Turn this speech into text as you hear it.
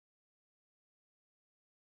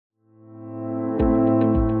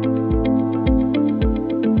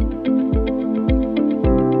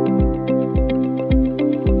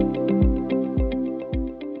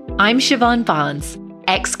I'm Siobhan Barnes,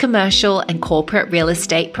 ex-commercial and corporate real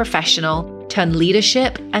estate professional turned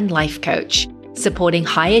leadership and life coach, supporting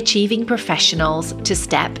high-achieving professionals to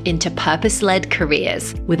step into purpose-led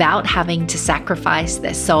careers without having to sacrifice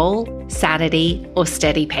their soul, sanity, or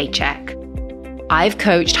steady paycheck. I've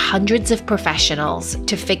coached hundreds of professionals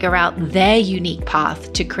to figure out their unique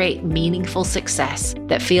path to create meaningful success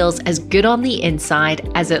that feels as good on the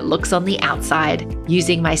inside as it looks on the outside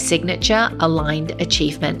using my signature aligned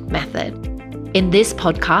achievement method. In this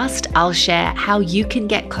podcast, I'll share how you can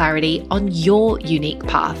get clarity on your unique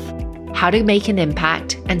path, how to make an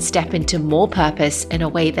impact and step into more purpose in a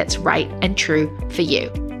way that's right and true for you.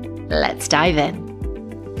 Let's dive in.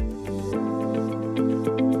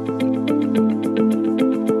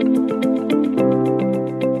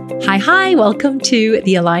 Hi, welcome to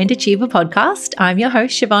the Aligned Achiever podcast. I'm your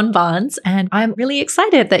host, Siobhan Barnes, and I'm really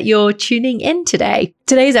excited that you're tuning in today.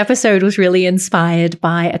 Today's episode was really inspired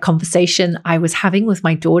by a conversation I was having with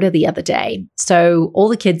my daughter the other day. So all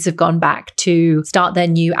the kids have gone back to start their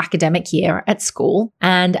new academic year at school.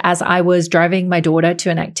 And as I was driving my daughter to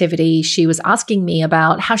an activity, she was asking me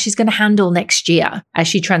about how she's going to handle next year as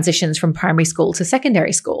she transitions from primary school to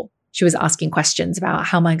secondary school. She was asking questions about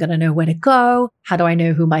how am I going to know where to go? How do I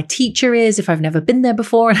know who my teacher is if I've never been there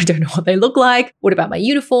before and I don't know what they look like? What about my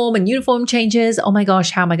uniform and uniform changes? Oh my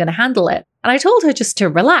gosh, how am I going to handle it? And I told her just to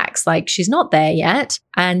relax, like she's not there yet.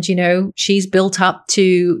 And, she's built up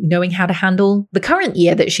to knowing how to handle the current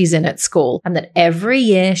year that she's in at school, and that every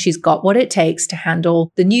year she's got what it takes to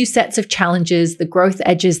handle the new sets of challenges, the growth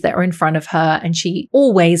edges that are in front of her. And she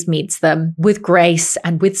always meets them with grace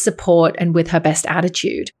and with support and with her best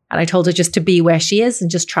attitude. And I told her just to be where she is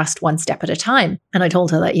and just trust one step at a time. And I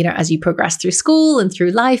told her that, as you progress through school and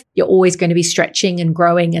through life, you're always going to be stretching and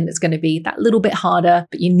growing, and it's going to be that little bit harder,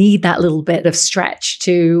 but you need that little bit of stretch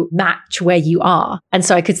to match where you are. And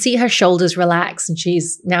so I could see her shoulders relax, and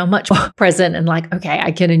she's now much more present and like, okay,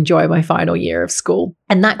 I can enjoy my final year of school.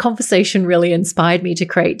 And that conversation really inspired me to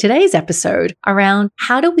create today's episode around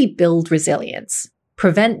how do we build resilience,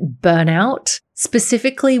 prevent burnout,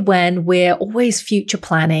 specifically when we're always future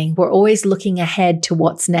planning, we're always looking ahead to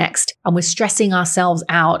what's next, and we're stressing ourselves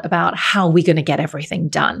out about how we're going to get everything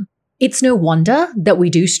done. It's no wonder that we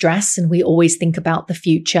do stress and we always think about the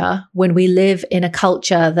future when we live in a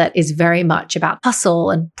culture that is very much about hustle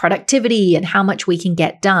and productivity and how much we can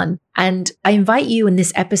get done. And I invite you in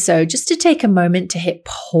this episode just to take a moment to hit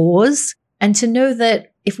pause and to know that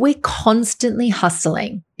if we're constantly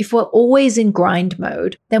hustling, if we're always in grind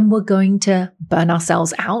mode, then we're going to burn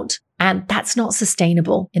ourselves out. And that's not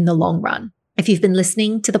sustainable in the long run. If you've been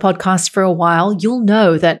listening to the podcast for a while, you'll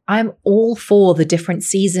know that I'm all for the different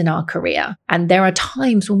seasons in our career. And there are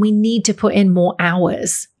times when we need to put in more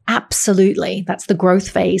hours. Absolutely. That's the growth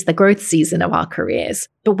phase, the growth season of our careers.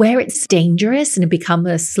 But where it's dangerous and it becomes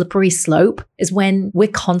a slippery slope is when we're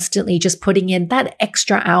constantly just putting in that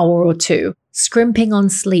extra hour or two, scrimping on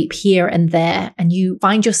sleep here and there, and you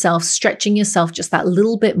find yourself stretching yourself just that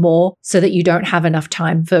little bit more so that you don't have enough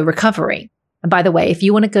time for recovery. And by the way, if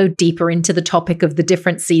you want to go deeper into the topic of the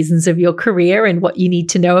different seasons of your career and what you need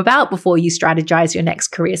to know about before you strategize your next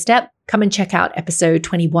career step, come and check out episode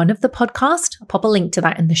 21 of the podcast. I'll pop a link to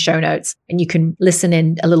that in the show notes, and you can listen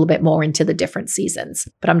in a little bit more into the different seasons.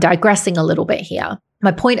 But I'm digressing a little bit here.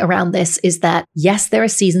 My point around this is that, yes, there are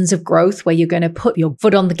seasons of growth where you're going to put your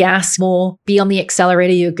foot on the gas more, be on the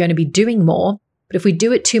accelerator, you're going to be doing more. But if we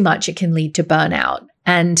do it too much, it can lead to burnout.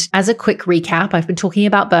 And as a quick recap, I've been talking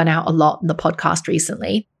about burnout a lot in the podcast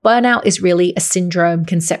recently. Burnout is really a syndrome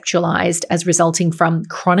conceptualized as resulting from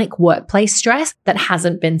chronic workplace stress that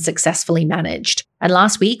hasn't been successfully managed. And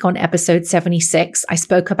last week on episode 76, I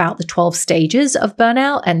spoke about the 12 stages of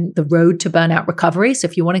burnout and the road to burnout recovery. So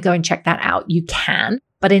if you want to go and check that out, you can.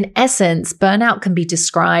 But in essence, burnout can be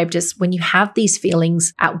described as when you have these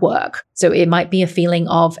feelings at work. So it might be a feeling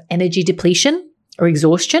of energy depletion or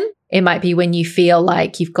exhaustion. It might be when you feel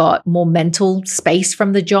like you've got more mental space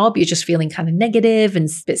from the job. You're just feeling kind of negative and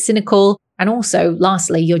a bit cynical. And also,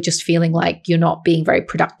 lastly, you're just feeling like you're not being very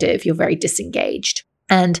productive. You're very disengaged.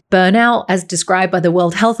 And burnout, as described by the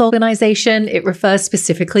World Health Organization, it refers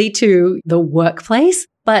specifically to the workplace.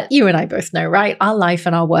 But you and I both know, right? Our life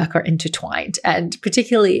and our work are intertwined. And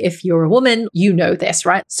particularly if you're a woman, you know this,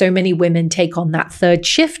 right? So many women take on that third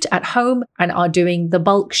shift at home and are doing the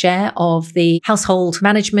bulk share of the household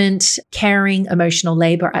management, caring, emotional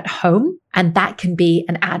labor at home. And that can be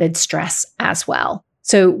an added stress as well.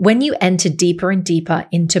 So when you enter deeper and deeper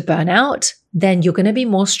into burnout, then you're going to be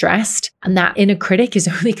more stressed, and that inner critic is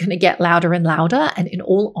only going to get louder and louder. And in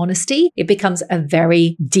all honesty, it becomes a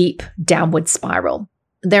very deep downward spiral.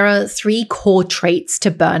 There are 3 core traits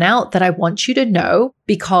to burnout that I want you to know,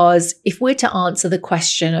 because if we're to answer the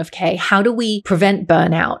question of, okay, how do we prevent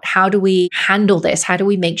burnout? How do we handle this? How do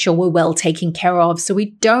we make sure we're well taken care of so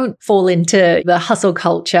we don't fall into the hustle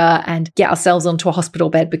culture and get ourselves onto a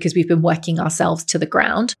hospital bed because we've been working ourselves to the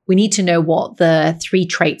ground? We need to know what the 3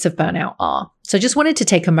 traits of burnout are. So I just wanted to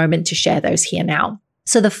take a moment to share those here now.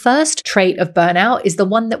 So the first trait of burnout is the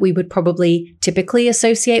one that we would probably typically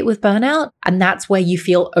associate with burnout, and that's where you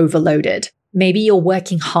feel overloaded. Maybe you're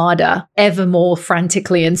working harder, ever more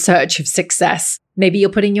frantically in search of success. Maybe you're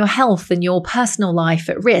putting your health and your personal life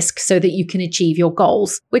at risk so that you can achieve your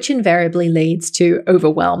goals, which invariably leads to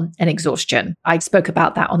overwhelm and exhaustion. I spoke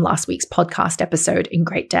about that on last week's podcast episode in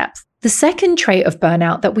great depth. The second trait of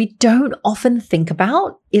burnout that we don't often think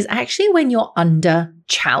about is actually when you're under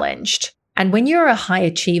challenged. And when you're a high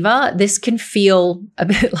achiever, this can feel a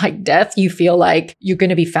bit like death. You feel like you're going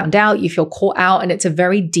to be found out, you feel caught out, and it's a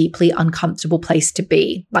very deeply uncomfortable place to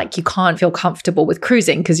be. Like you can't feel comfortable with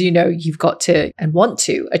cruising because you know you've got to and want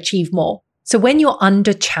to achieve more. So when you're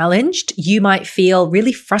under challenged, you might feel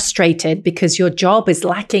really frustrated because your job is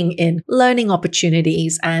lacking in learning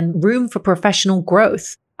opportunities and room for professional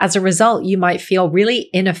growth. As a result, you might feel really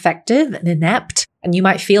ineffective and inept, and you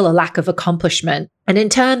might feel a lack of accomplishment. And in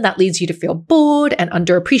turn, that leads you to feel bored and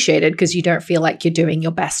underappreciated because you don't feel like you're doing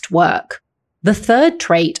your best work. The third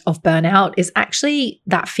trait of burnout is actually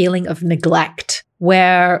that feeling of neglect,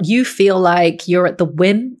 where you feel like you're at the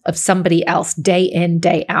whim of somebody else day in,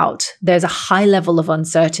 day out. There's a high level of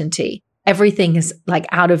uncertainty. Everything is like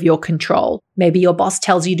out of your control. Maybe your boss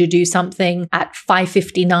tells you to do something at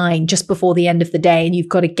 5:59 just before the end of the day, and you've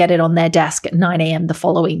got to get it on their desk at 9 a.m. the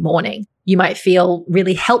following morning. You might feel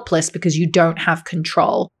really helpless because you don't have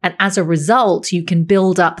control. And as a result, you can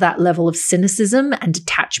build up that level of cynicism and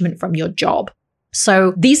detachment from your job.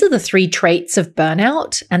 So these are the 3 traits of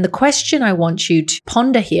burnout. And the question I want you to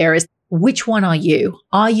ponder here is, which one are you?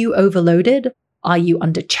 Are you overloaded? Are you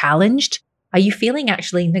under challenged? Are you feeling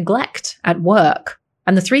actually neglect at work?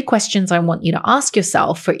 And the 3 questions I want you to ask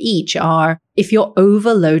yourself for each are, if you're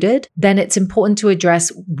overloaded, then it's important to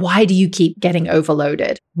address, why do you keep getting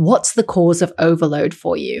overloaded? What's the cause of overload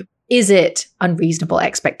for you? Is it unreasonable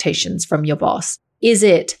expectations from your boss? Is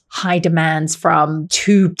it high demands from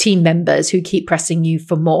 2 team members who keep pressing you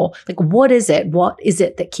for more? Like, what is it? What is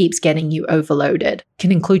it that keeps getting you overloaded? It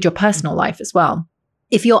can include your personal life as well.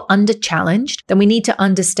 If you're under challenged, then we need to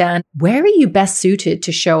understand, where are you best suited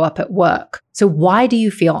to show up at work? So why do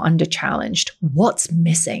you feel under challenged? What's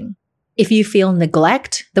missing? If you feel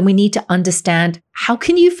neglect, then we need to understand, how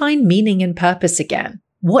can you find meaning and purpose again?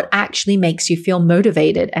 What actually makes you feel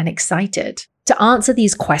motivated and excited? To answer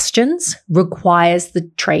these questions requires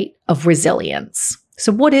the trait of resilience.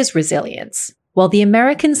 So what is resilience? Well, the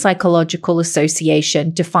American Psychological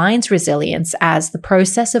Association defines resilience as the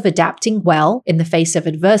process of adapting well in the face of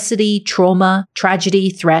adversity, trauma,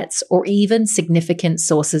 tragedy, threats, or even significant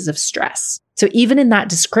sources of stress. So even in that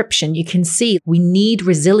description, you can see we need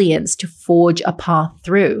resilience to forge a path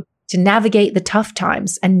through, to navigate the tough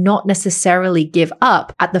times and not necessarily give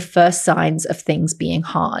up at the first signs of things being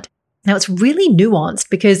hard. Now, it's really nuanced,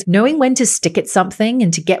 because knowing when to stick at something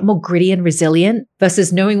and to get more gritty and resilient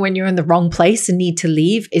versus knowing when you're in the wrong place and need to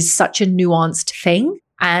leave is such a nuanced thing.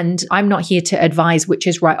 And I'm not here to advise which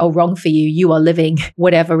is right or wrong for you. You are living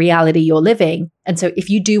whatever reality you're living. And so if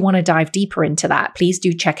you do want to dive deeper into that, please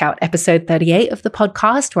do check out episode 38 of the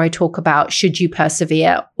podcast, where I talk about, should you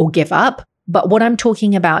persevere or give up? But what I'm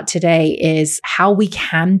talking about today is how we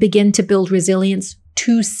can begin to build resilience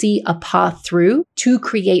to see a path through, to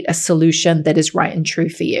create a solution that is right and true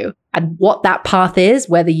for you. And what that path is,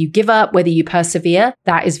 whether you give up, whether you persevere,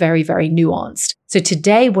 that is very, very nuanced. So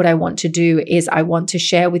today, what I want to do is I want to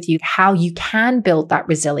share with you how you can build that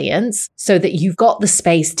resilience so that you've got the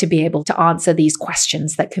space to be able to answer these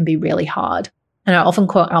questions that can be really hard. And I often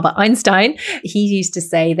quote Albert Einstein. He used to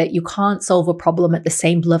say that you can't solve a problem at the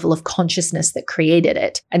same level of consciousness that created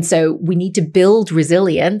it. And so we need to build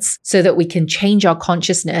resilience so that we can change our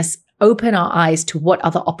consciousness, open our eyes to what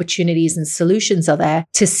other opportunities and solutions are there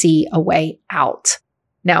to see a way out.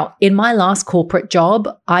 Now, in my last corporate job,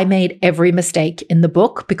 I made every mistake in the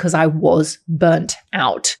book because I was burnt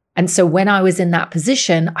out. And so when I was in that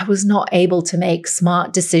position, I was not able to make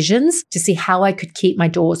smart decisions to see how I could keep my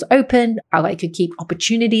doors open, how I could keep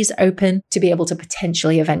opportunities open to be able to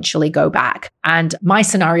potentially eventually go back. And my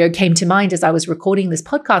scenario came to mind as I was recording this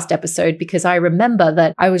podcast episode, because I remember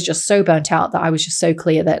that I was just so burnt out that I was just so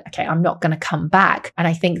clear that, okay, I'm not going to come back. And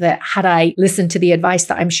I think that had I listened to the advice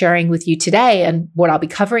that I'm sharing with you today and what I'll be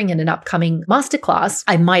covering in an upcoming masterclass,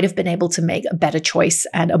 I might have been able to make a better choice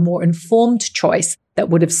and a more informed choice that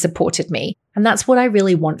would have supported me. And that's what I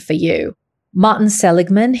really want for you. Martin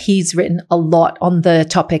Seligman, he's written a lot on the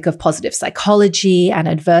topic of positive psychology and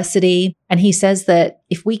adversity. And he says that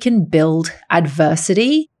if we can build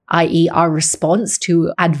adversity, i.e. our response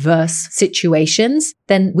to adverse situations,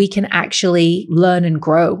 then we can actually learn and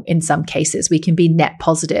grow in some cases. We can be net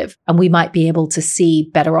positive and we might be able to see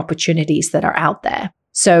better opportunities that are out there.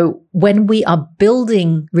 So when we are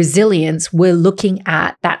building resilience, we're looking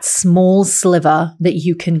at that small sliver that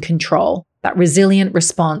you can control. That resilient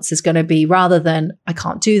response is going to be, rather than, I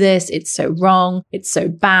can't do this, it's so wrong, it's so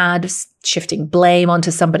bad, shifting blame onto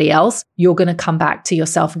somebody else, you're going to come back to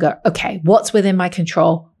yourself and go, okay, what's within my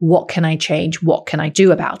control? What can I change? What can I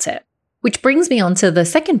do about it? Which brings me on to the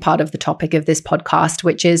second part of the topic of this podcast,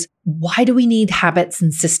 which is, why do we need habits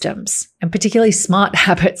and systems, and particularly smart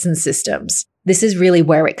habits and systems? This is really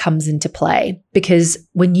where it comes into play, because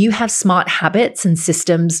when you have smart habits and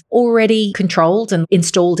systems already controlled and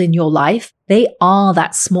installed in your life, they are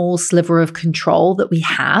that small sliver of control that we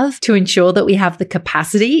have to ensure that we have the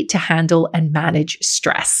capacity to handle and manage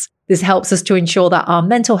stress. This helps us to ensure that our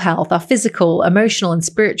mental health, our physical, emotional, and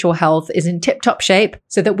spiritual health is in tip-top shape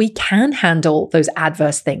so that we can handle those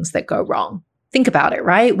adverse things that go wrong. Think about it,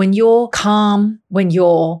 right? When you're calm, when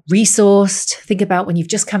you're resourced, think about when you've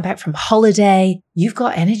just come back from holiday, you've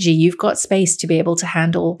got energy, you've got space to be able to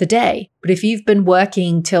handle the day. But if you've been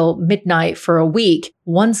working till midnight for a week,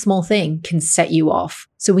 one small thing can set you off.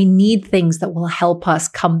 So we need things that will help us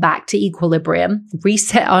come back to equilibrium,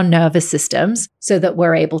 reset our nervous systems so that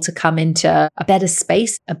we're able to come into a better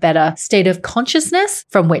space, a better state of consciousness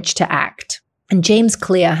from which to act. And James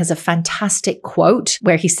Clear has a fantastic quote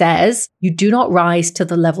where he says, "You do not rise to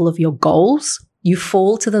the level of your goals, you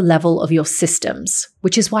fall to the level of your systems,"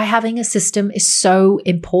 which is why having a system is so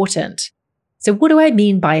important. So what do I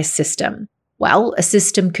mean by a system? Well, a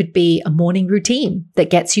system could be a morning routine that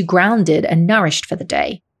gets you grounded and nourished for the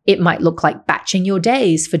day. It might look like batching your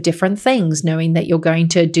days for different things, knowing that you're going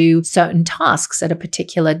to do certain tasks at a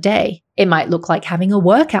particular day. It might look like having a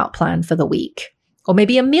workout plan for the week. Or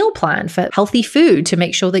maybe a meal plan for healthy food to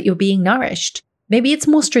make sure that you're being nourished. Maybe it's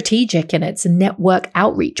more strategic and it's a network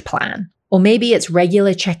outreach plan. Or maybe it's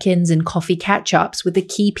regular check-ins and coffee catch-ups with the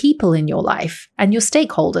key people in your life and your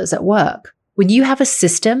stakeholders at work. When you have a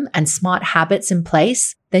system and smart habits in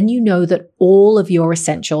place, then you know that all of your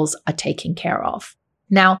essentials are taken care of.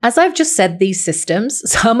 Now, as I've just said these systems,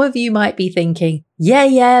 some of you might be thinking,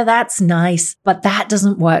 yeah, that's nice, but that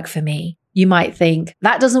doesn't work for me. You might think,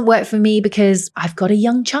 that doesn't work for me because I've got a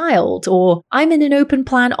young child, or I'm in an open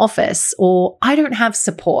plan office, or I don't have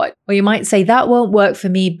support. Or you might say, that won't work for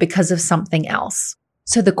me because of something else.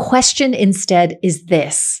 So the question instead is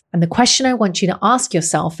this, and the question I want you to ask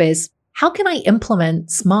yourself is, how can I implement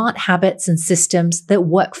smart habits and systems that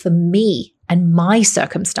work for me and my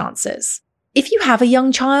circumstances? If you have a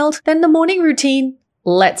young child, then the morning routine,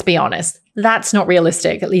 let's be honest, that's not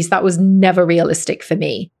realistic. At least that was never realistic for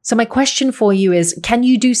me. So my question for you is, can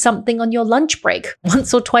you do something on your lunch break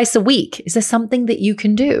once or twice a week? Is there something that you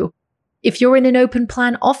can do? If you're in an open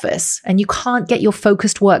plan office and you can't get your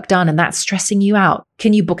focused work done and that's stressing you out,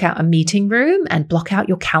 can you book out a meeting room and block out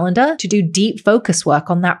your calendar to do deep focus work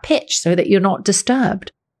on that pitch so that you're not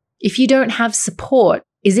disturbed? If you don't have support,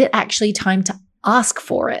 is it actually time to ask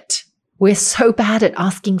for it? We're so bad at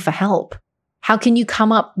asking for help. How can you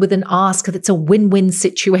come up with an ask that's a win-win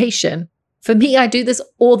situation? For me, I do this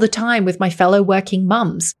all the time with my fellow working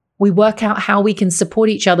mums. We work out how we can support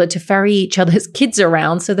each other to ferry each other's kids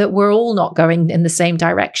around so that we're all not going in the same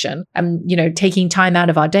direction and, taking time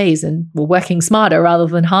out of our days, and we're working smarter rather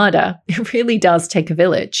than harder. It really does take a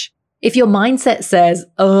village. If your mindset says,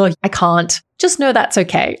 oh, I can't, just know that's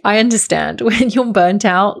okay. I understand. When you're burnt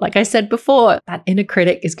out, like I said before, that inner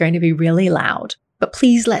critic is going to be really loud. But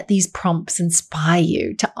please let these prompts inspire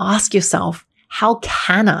you to ask yourself, how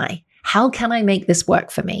can I make this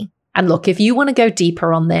work for me? And look, if you want to go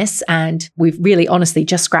deeper on this, and we've really honestly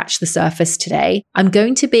just scratched the surface today, I'm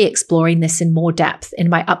going to be exploring this in more depth in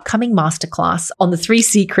my upcoming masterclass on the 3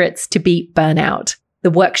 secrets to beat burnout.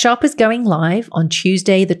 The workshop is going live on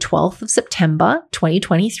Tuesday, the 12th of September,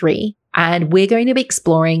 2023. And we're going to be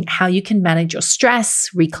exploring how you can manage your stress,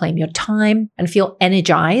 reclaim your time, and feel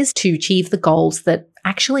energized to achieve the goals that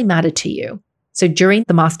actually matter to you. So during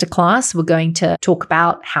the masterclass, we're going to talk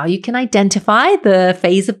about how you can identify the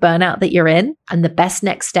phase of burnout that you're in and the best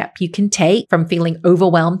next step you can take from feeling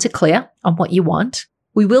overwhelmed to clear on what you want.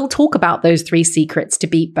 We will talk about those 3 secrets to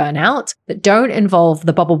beat burnout that don't involve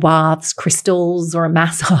the bubble baths, crystals, or a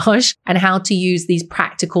massage, and how to use these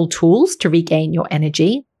practical tools to regain your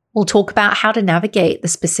energy. We'll talk about how to navigate the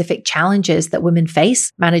specific challenges that women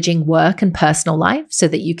face managing work and personal life so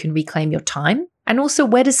that you can reclaim your time, and also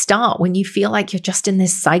where to start when you feel like you're just in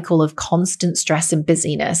this cycle of constant stress and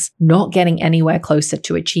busyness, not getting anywhere closer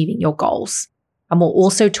to achieving your goals. And we'll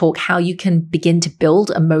also talk how you can begin to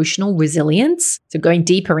build emotional resilience, so going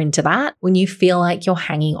deeper into that when you feel like you're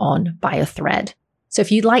hanging on by a thread. So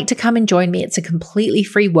if you'd like to come and join me, it's a completely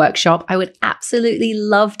free workshop. I would absolutely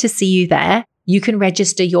love to see you there. You can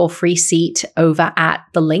register your free seat over at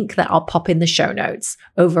the link that I'll pop in the show notes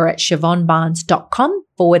over at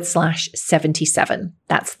siobhanbarnes.com/77.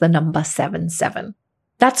 That's the number 77.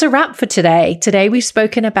 That's a wrap for today. Today, we've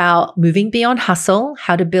spoken about moving beyond hustle,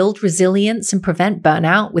 how to build resilience and prevent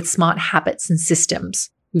burnout with smart habits and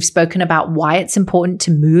systems. We've spoken about why it's important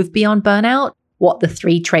to move beyond burnout, what the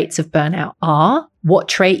 3 traits of burnout are, what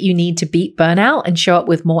trait you need to beat burnout and show up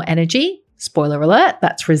with more energy. Spoiler alert,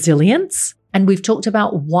 that's resilience. And we've talked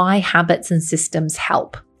about why habits and systems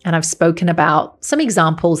help. And I've spoken about some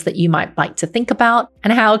examples that you might like to think about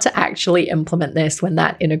and how to actually implement this when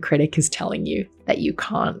that inner critic is telling you that you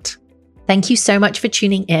can't. Thank you so much for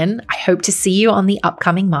tuning in. I hope to see you on the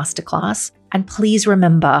upcoming masterclass. And please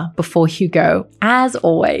remember before you go, as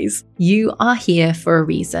always, you are here for a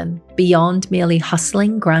reason beyond merely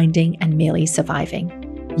hustling, grinding, and merely surviving.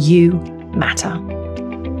 You matter.